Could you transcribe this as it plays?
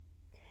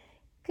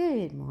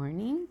Good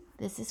morning.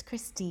 This is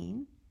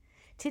Christine.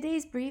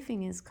 Today's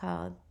briefing is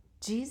called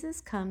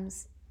Jesus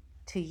Comes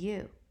to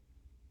You.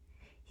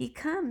 He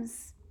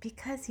comes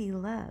because he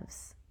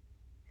loves.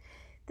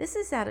 This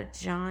is out of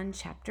John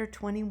chapter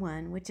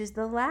 21, which is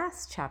the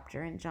last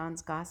chapter in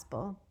John's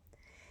Gospel.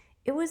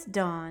 It was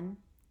dawn,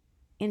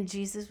 and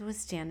Jesus was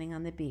standing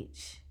on the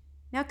beach.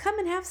 "Now come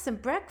and have some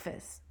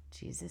breakfast,"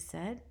 Jesus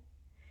said.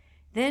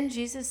 Then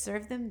Jesus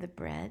served them the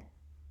bread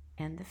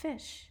and the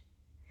fish.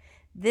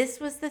 This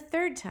was the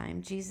third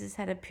time Jesus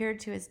had appeared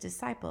to his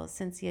disciples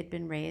since he had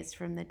been raised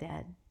from the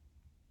dead.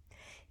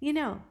 You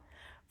know,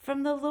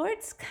 from the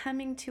Lord's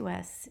coming to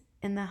us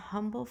in the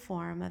humble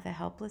form of a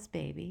helpless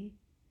baby,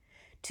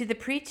 to the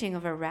preaching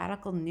of a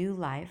radical new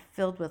life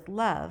filled with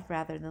love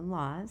rather than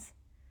laws,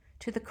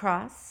 to the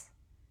cross,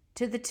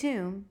 to the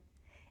tomb,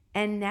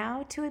 and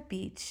now to a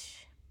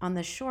beach on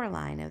the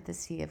shoreline of the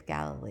Sea of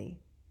Galilee.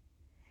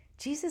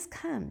 Jesus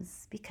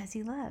comes because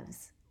he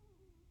loves.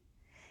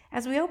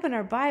 As we open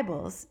our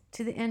Bibles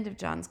to the end of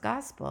John's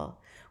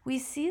Gospel, we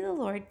see the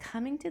Lord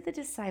coming to the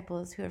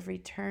disciples who have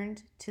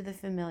returned to the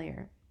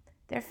familiar,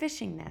 their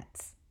fishing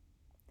nets.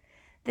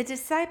 The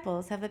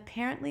disciples have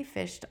apparently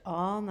fished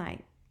all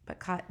night, but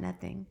caught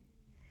nothing.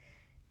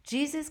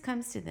 Jesus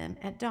comes to them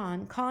at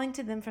dawn, calling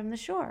to them from the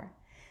shore.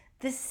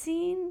 The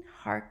scene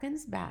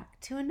harkens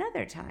back to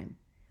another time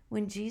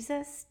when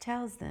Jesus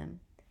tells them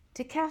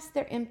to cast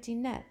their empty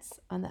nets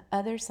on the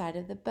other side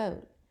of the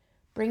boat,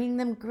 bringing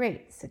them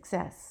great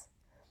success.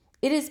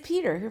 It is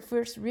Peter who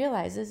first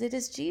realizes it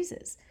is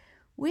Jesus,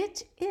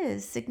 which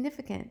is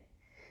significant.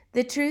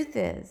 The truth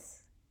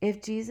is,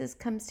 if Jesus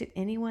comes to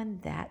anyone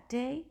that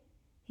day,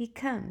 he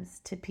comes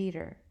to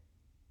Peter.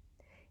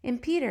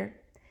 And Peter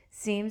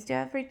seems to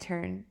have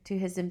returned to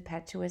his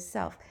impetuous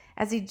self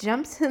as he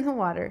jumps in the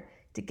water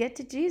to get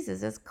to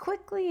Jesus as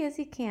quickly as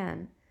he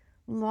can,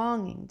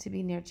 longing to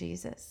be near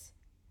Jesus.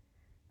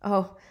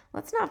 Oh,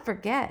 let's not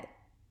forget,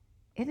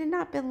 it had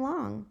not been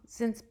long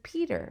since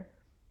Peter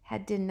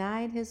had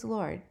denied his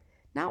Lord,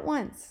 not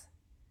once,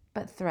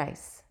 but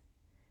thrice,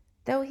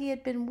 though he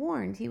had been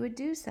warned he would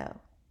do so.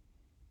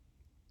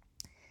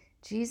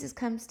 Jesus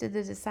comes to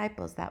the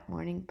disciples that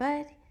morning,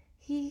 but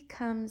he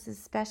comes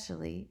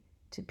especially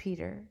to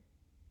Peter.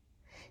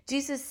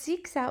 Jesus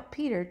seeks out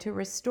Peter to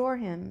restore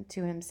him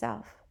to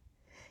himself,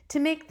 to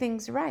make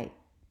things right.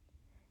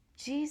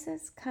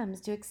 Jesus comes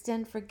to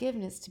extend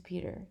forgiveness to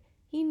Peter.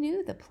 He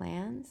knew the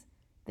plans,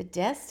 the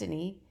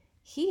destiny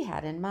he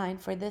had in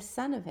mind for this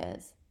son of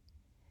his.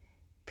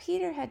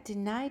 Peter had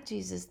denied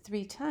Jesus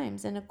 3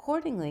 times, and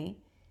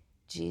accordingly,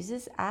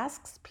 Jesus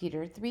asks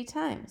Peter 3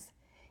 times,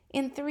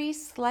 in 3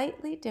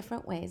 slightly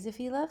different ways, if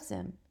he loves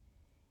him,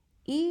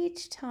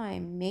 each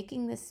time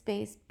making the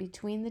space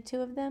between the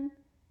two of them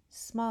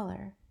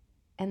smaller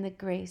and the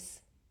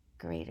grace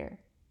greater.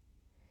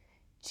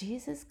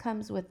 Jesus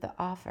comes with the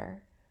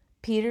offer.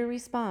 Peter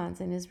responds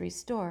and is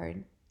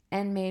restored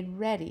and made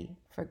ready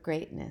for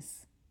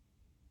greatness.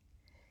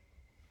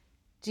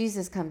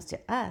 Jesus comes to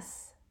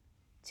us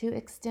to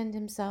extend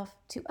himself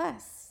to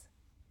us,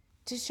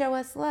 to show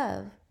us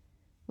love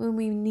when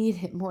we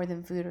need it more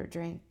than food or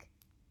drink.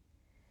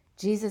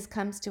 Jesus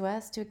comes to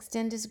us to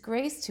extend his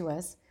grace to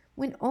us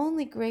when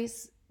only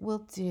grace will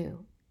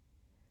do,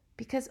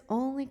 because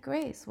only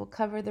grace will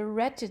cover the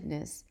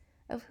wretchedness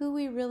of who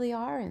we really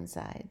are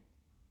inside.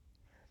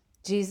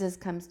 Jesus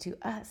comes to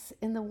us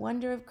in the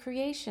wonder of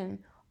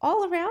creation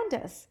all around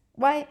us.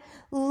 Why,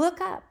 look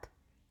up,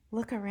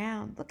 look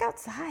around, look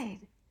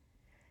outside.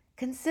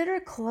 Consider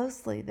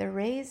closely the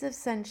rays of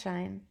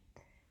sunshine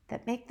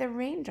that make the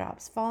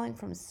raindrops falling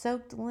from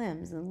soaked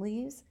limbs and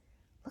leaves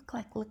look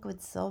like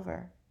liquid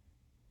silver.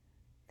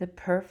 The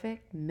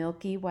perfect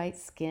milky white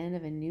skin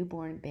of a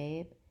newborn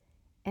babe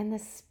and the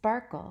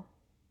sparkle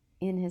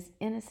in his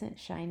innocent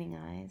shining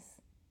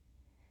eyes.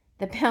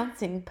 The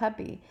bouncing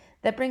puppy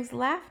that brings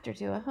laughter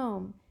to a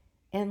home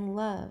and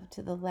love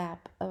to the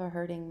lap of a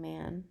hurting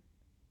man.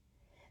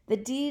 The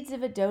deeds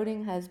of a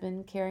doting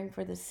husband caring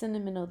for the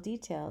sentimental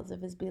details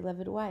of his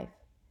beloved wife.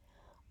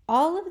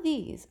 All of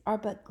these are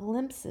but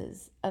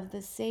glimpses of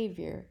the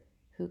Savior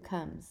who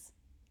comes,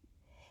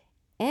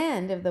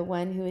 and of the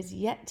one who is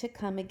yet to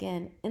come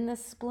again in the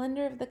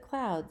splendor of the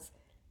clouds,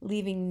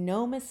 leaving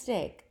no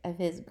mistake of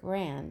his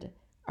grand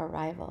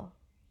arrival.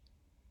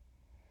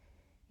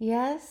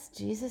 Yes,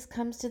 Jesus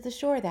comes to the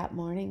shore that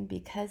morning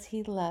because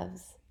he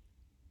loves.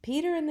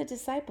 Peter and the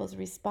disciples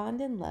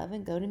respond in love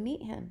and go to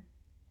meet him.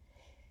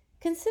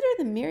 Consider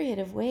the myriad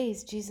of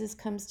ways Jesus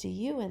comes to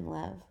you in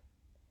love.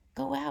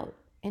 Go out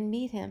and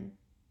meet him.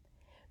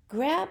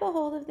 Grab a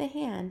hold of the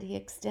hand he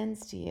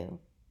extends to you.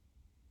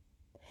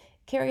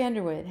 Carrie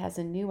Underwood has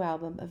a new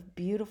album of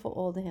beautiful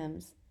old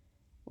hymns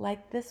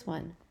like this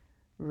one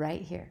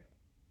right here.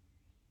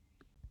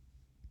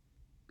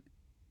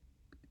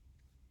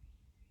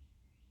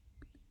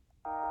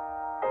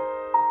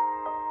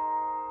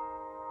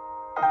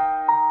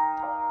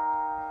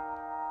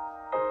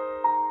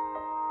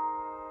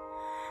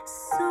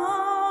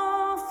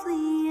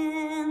 Softly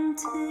and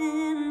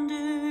tenderly,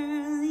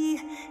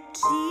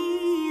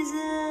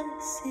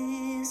 Jesus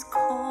is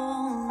calling.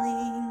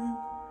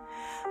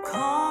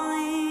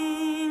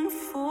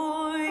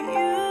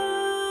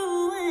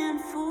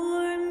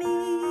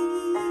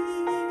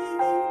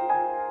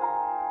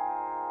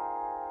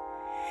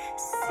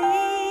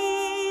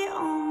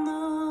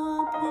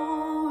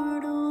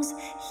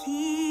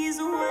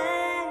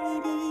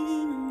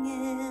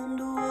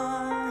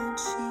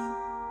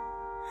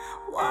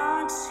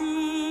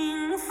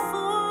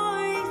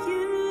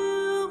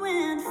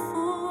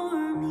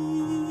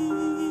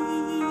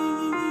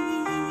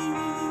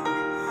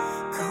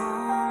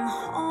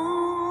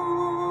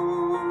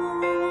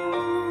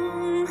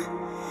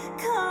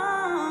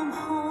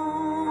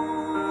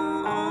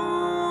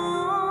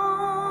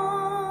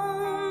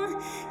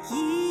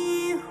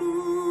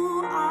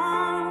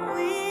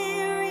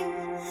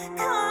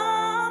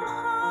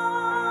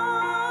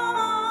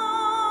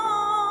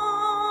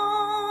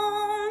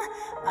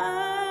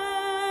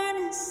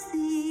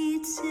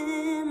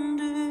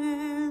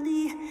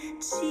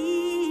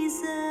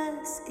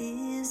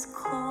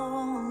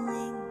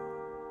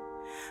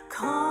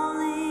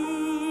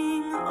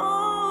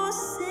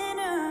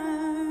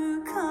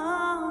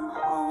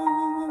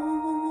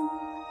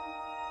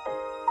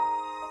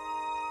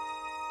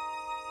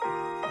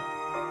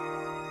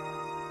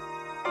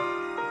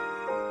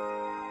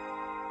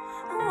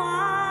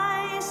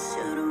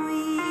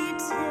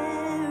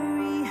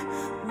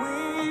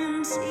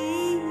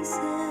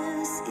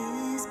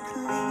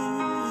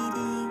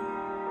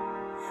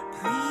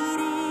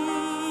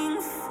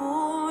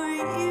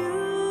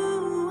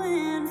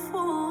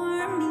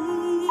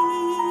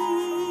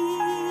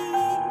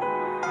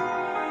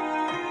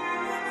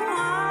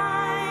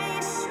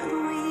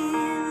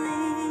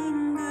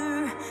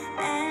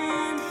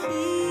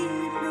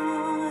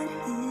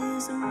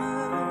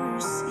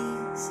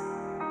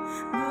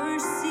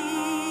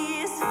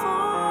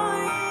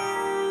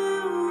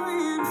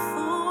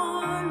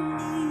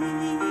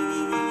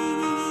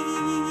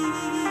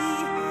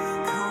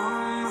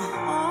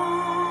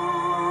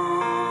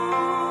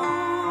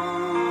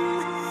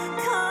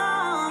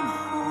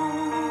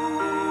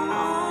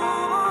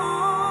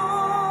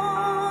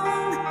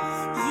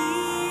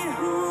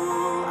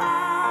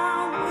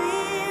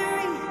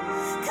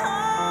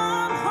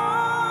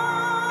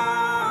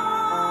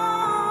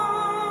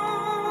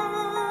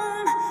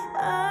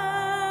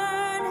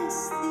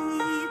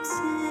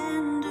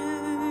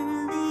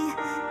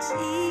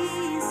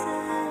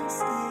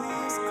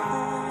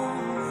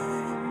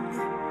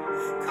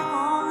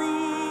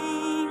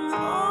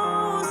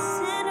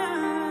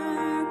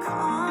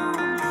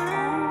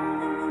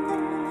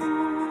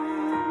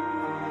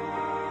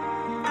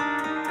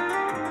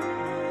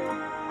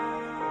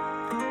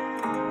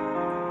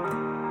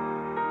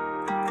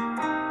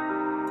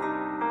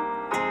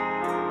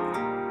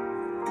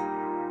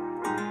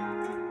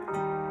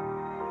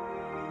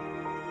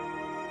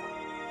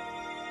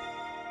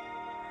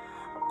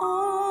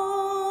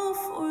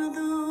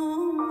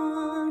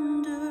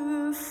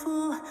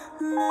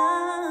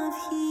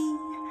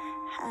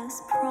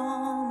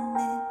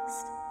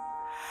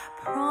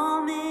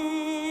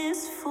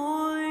 promise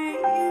for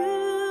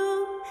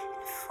you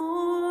and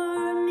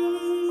for me.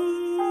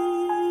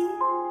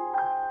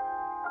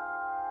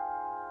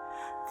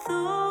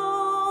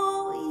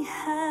 Though we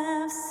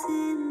have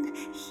sinned,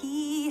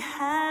 He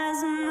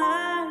has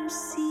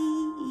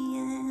mercy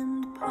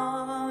and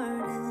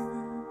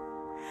pardon.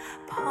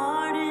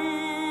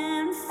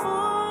 Pardon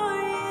for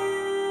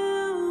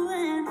you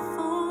and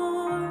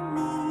for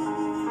me.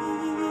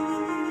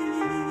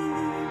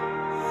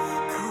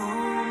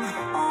 Come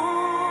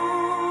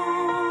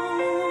home,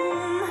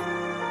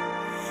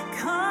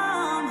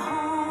 come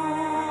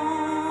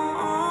home,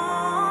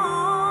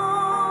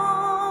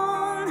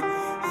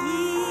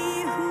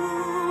 ye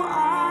who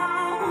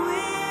are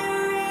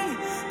weary,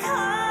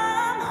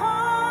 come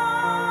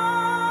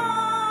home.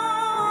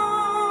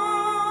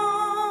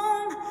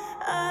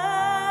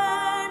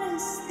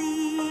 Earnestly,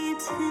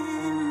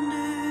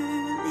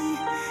 tenderly,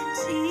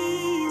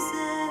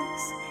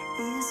 Jesus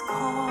is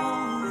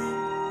calling.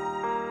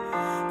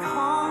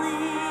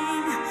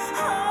 Calling,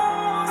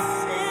 oh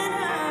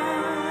sinner,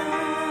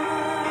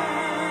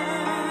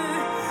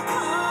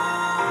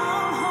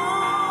 come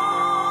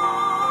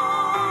home,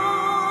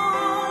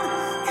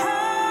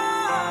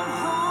 come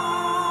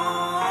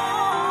home,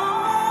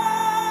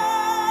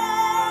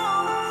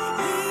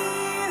 ye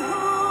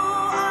who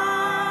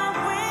are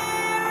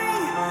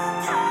weary,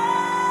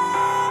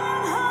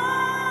 come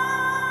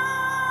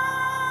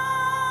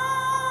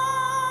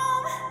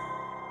home.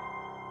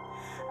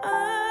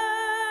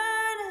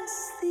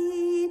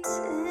 Earnestly